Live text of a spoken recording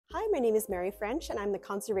my name is Mary French and I'm the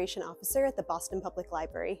Conservation Officer at the Boston Public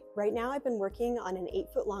Library. Right now I've been working on an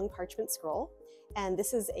 8-foot-long parchment scroll, and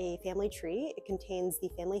this is a family tree. It contains the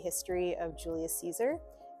family history of Julius Caesar,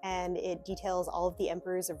 and it details all of the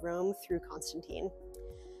emperors of Rome through Constantine.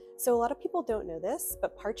 So a lot of people don't know this,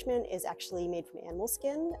 but parchment is actually made from animal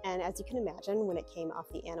skin, and as you can imagine, when it came off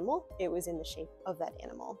the animal, it was in the shape of that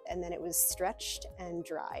animal, and then it was stretched and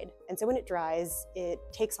dried. And so when it dries, it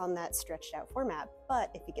takes on that stretched out format,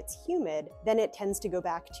 but if it gets humid, then it tends to go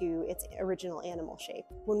back to its original animal shape.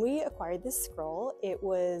 When we acquired this scroll, it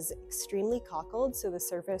was extremely cockled, so the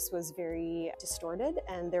surface was very distorted,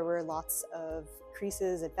 and there were lots of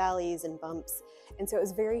creases and valleys and bumps, and so it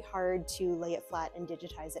was very hard to lay it flat and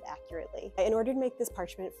digitize it accurately. In order to make this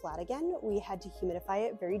parchment flat again, we had to humidify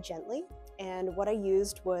it very gently, and what I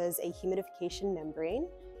used was a humidification membrane.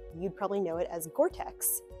 You'd probably know it as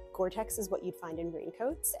Gore-Tex. Gore-Tex is what you'd find in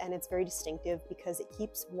raincoats, and it's very distinctive because it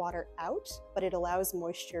keeps water out, but it allows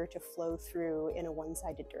moisture to flow through in a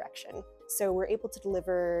one-sided direction. So we're able to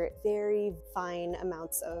deliver very fine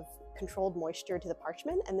amounts of controlled moisture to the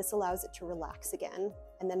parchment, and this allows it to relax again.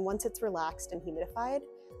 And then once it's relaxed and humidified,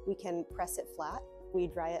 we can press it flat. We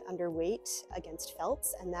dry it under weight against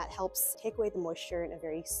felts, and that helps take away the moisture in a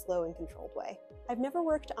very slow and controlled way. I've never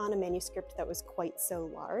worked on a manuscript that was quite so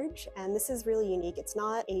large, and this is really unique. It's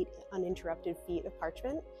not 8 uninterrupted feet of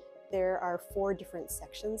parchment. There are 4 different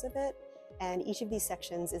sections of it, and each of these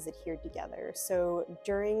sections is adhered together. So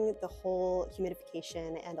during the whole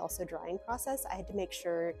humidification and also drying process, I had to make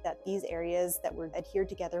sure that these areas that were adhered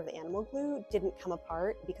together with animal glue didn't come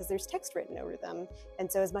apart because there's text written over them.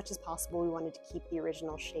 And so as much as possible, we wanted to keep the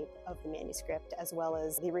original shape of the manuscript as well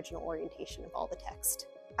as the original orientation of all the text.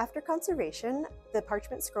 After conservation, the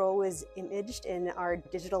parchment scroll was imaged in our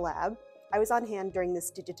digital lab. I was on hand during this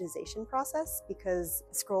digitization process because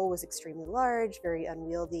the scroll was extremely large, very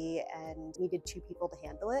unwieldy, and needed 2 people to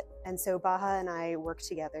handle it. And so Baha and I worked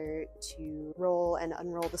together to roll and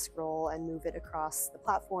unroll the scroll and move it across the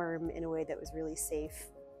platform in a way that was really safe.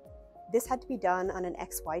 This had to be done on an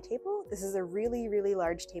XY table. This is a really, really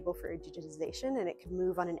large table for digitization, and it can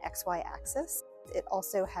move on an XY axis. It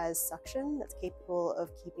also has suction that's capable of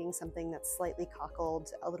keeping something that's slightly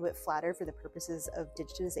cockled a little bit flatter for the purposes of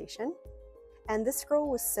digitization. And this scroll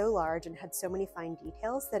was so large and had so many fine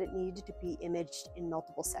details that it needed to be imaged in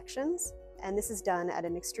multiple sections. And this is done at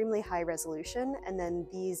an extremely high resolution, and then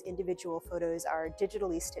these individual photos are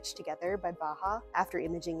digitally stitched together by Baha after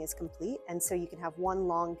imaging is complete. And so you can have one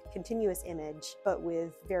long continuous image, but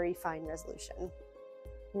with very fine resolution.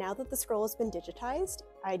 Now that the scroll has been digitized,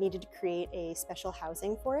 I needed to create a special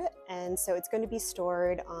housing for it, and so it's going to be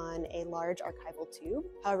stored on a large archival tube.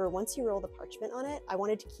 However, once you roll the parchment on it, I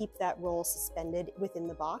wanted to keep that roll suspended within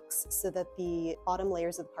the box so that the bottom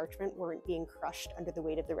layers of the parchment weren't being crushed under the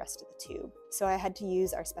weight of the rest of the tube. So I had to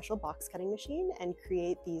use our special box cutting machine and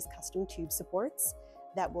create these custom tube supports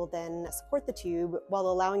that will then support the tube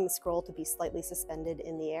while allowing the scroll to be slightly suspended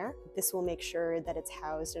in the air. This will make sure that it's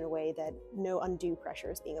housed in a way that no undue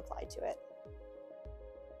pressure is being applied to it.